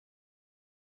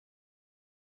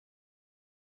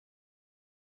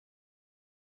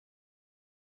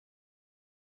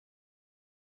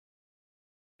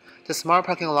The smart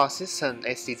parking lot system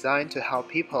is designed to help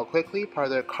people quickly park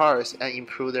their cars and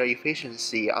improve their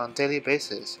efficiency on a daily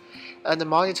basis. And the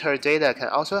monitor data can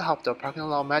also help the parking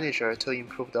lot manager to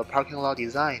improve the parking lot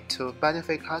design to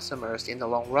benefit customers in the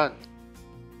long run.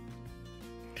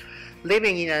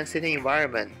 Living in a city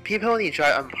environment, people need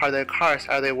drive and park their cars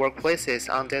at their workplaces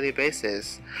on a daily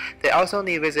basis. They also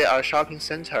need to visit a shopping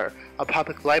center, a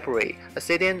public library, a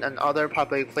stadium, and other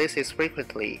public places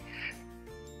frequently.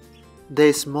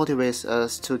 This motivates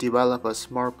us to develop a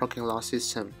smart parking lot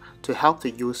system to help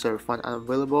the user find an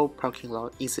available parking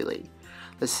lot easily.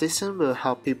 The system will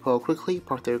help people quickly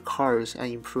park their cars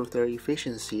and improve their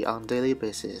efficiency on a daily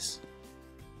basis.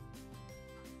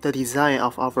 The design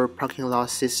of our parking lot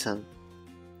system.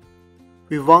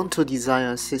 We want to design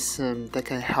a system that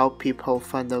can help people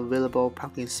find the available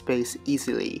parking space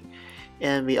easily,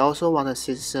 and we also want a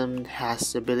system that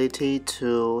has the ability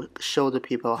to show the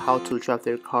people how to drive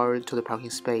their car to the parking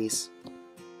space.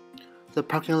 The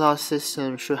parking lot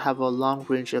system should have a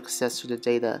long-range access to the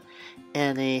data,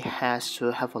 and it has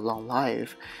to have a long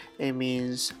life. It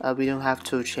means we don't have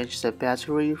to change the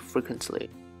battery frequently.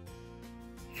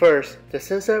 First, the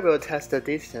sensor will test the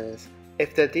distance.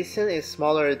 If the distance is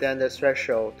smaller than the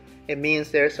threshold, it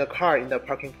means there's a car in the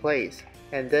parking place,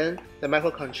 and then the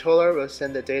microcontroller will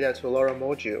send the data to LoRa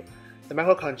module. The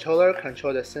microcontroller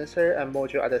controls the sensor and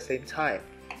module at the same time.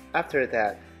 After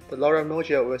that, the LoRa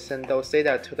module will send those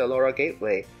data to the LoRa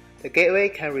gateway. The gateway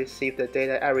can receive the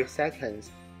data every second.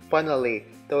 Finally,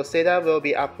 those data will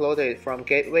be uploaded from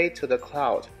gateway to the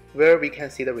cloud, where we can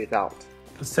see the result.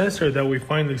 The sensor that we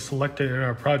finally selected in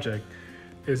our project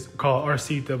is called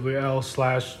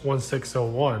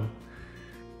RCWL/1601.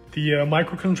 The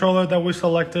microcontroller that we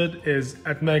selected is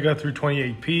Atmega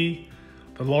 328P.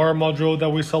 The LoRa module that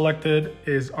we selected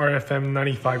is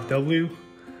RFM95W.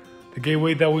 The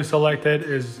gateway that we selected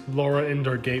is LoRa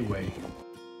Indoor Gateway.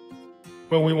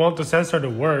 When we want the sensor to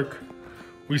work,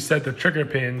 we set the trigger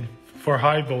pin for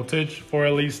high voltage for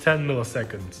at least 10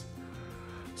 milliseconds,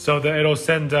 so that it'll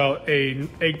send out an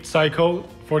 8-cycle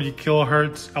 40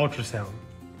 kilohertz ultrasound.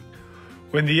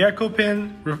 When the echo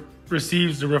pin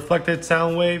receives the reflected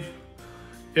sound wave,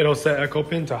 it'll set echo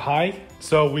pin to high.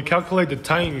 So we calculate the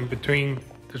timing between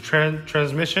the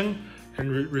transmission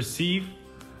and receive,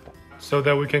 so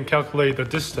that we can calculate the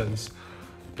distance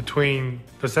between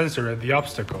the sensor and the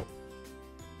obstacle.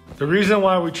 The reason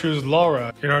why we choose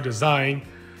LoRa in our design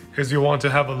is we want to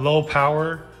have a low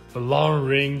power, a long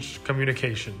range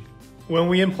communication. When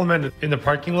we implement it in the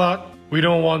parking lot, we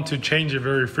don't want to change it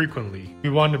very frequently. We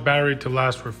want the battery to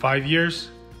last for 5 years,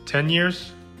 10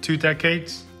 years, 2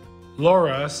 decades.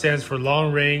 LoRa stands for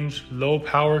Long Range, Low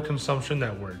Power Consumption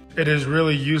Network. It is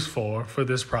really useful for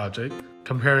this project,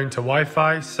 comparing to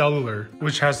Wi-Fi cellular,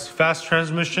 which has fast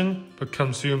transmission but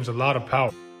consumes a lot of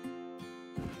power.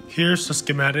 Here's the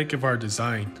schematic of our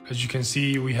design. As you can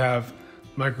see, we have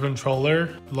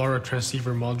microcontroller, LoRa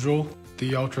transceiver module,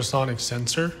 the ultrasonic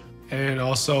sensor, and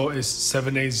also a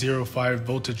 7805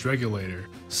 voltage regulator.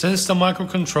 Since the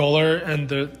microcontroller and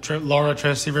the LoRa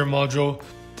transceiver module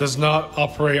does not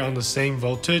operate on the same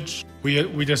voltage,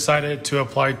 we decided to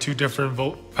apply 2 different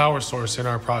power sources in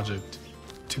our project.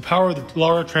 To power the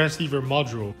LoRa transceiver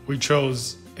module, we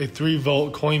chose a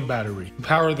 3-volt coin battery. To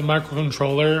power the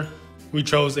microcontroller, we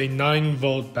chose a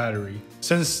 9-volt battery.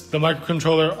 Since the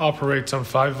microcontroller operates on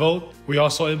 5-volt, we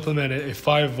also implemented a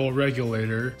 5-volt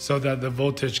regulator so that the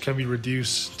voltage can be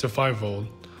reduced to 5-volt,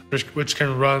 which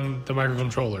can run the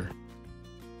microcontroller.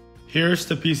 Here's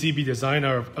the PCB design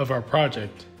of our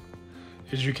project.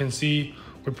 As you can see,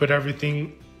 we put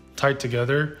everything tight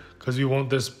together because we want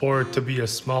this board to be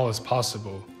as small as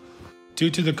possible. Due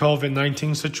to the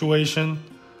COVID-19 situation,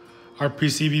 our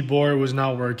PCB board was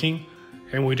not working,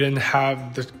 and we didn't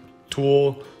have the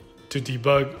tool to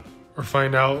debug or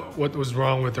find out what was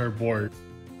wrong with our board.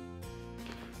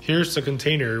 Here's the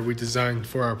container we designed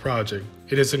for our project.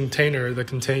 It is a container that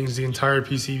contains the entire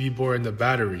PCB board and the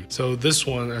battery. So this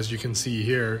one, as you can see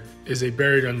here, is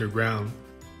buried underground.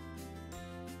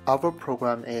 Our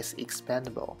program is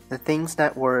expandable. The things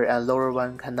that were at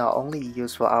LoRaWAN can not only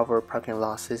use for our parking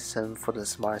lot system for the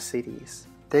smart cities.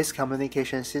 This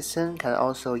communication system can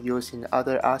also use in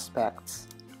other aspects.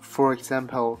 For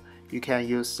example, you can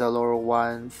use the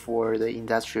LoRaWAN for the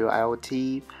industrial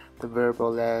IoT, the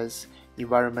wearable LEDs,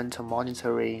 environmental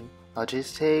monitoring,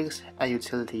 logistics, and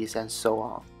utilities, and so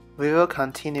on. We will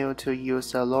continue to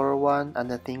use the LoRaWAN and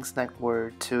the Things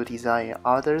Network to design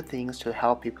other things to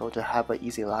help people to have an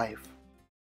easy life.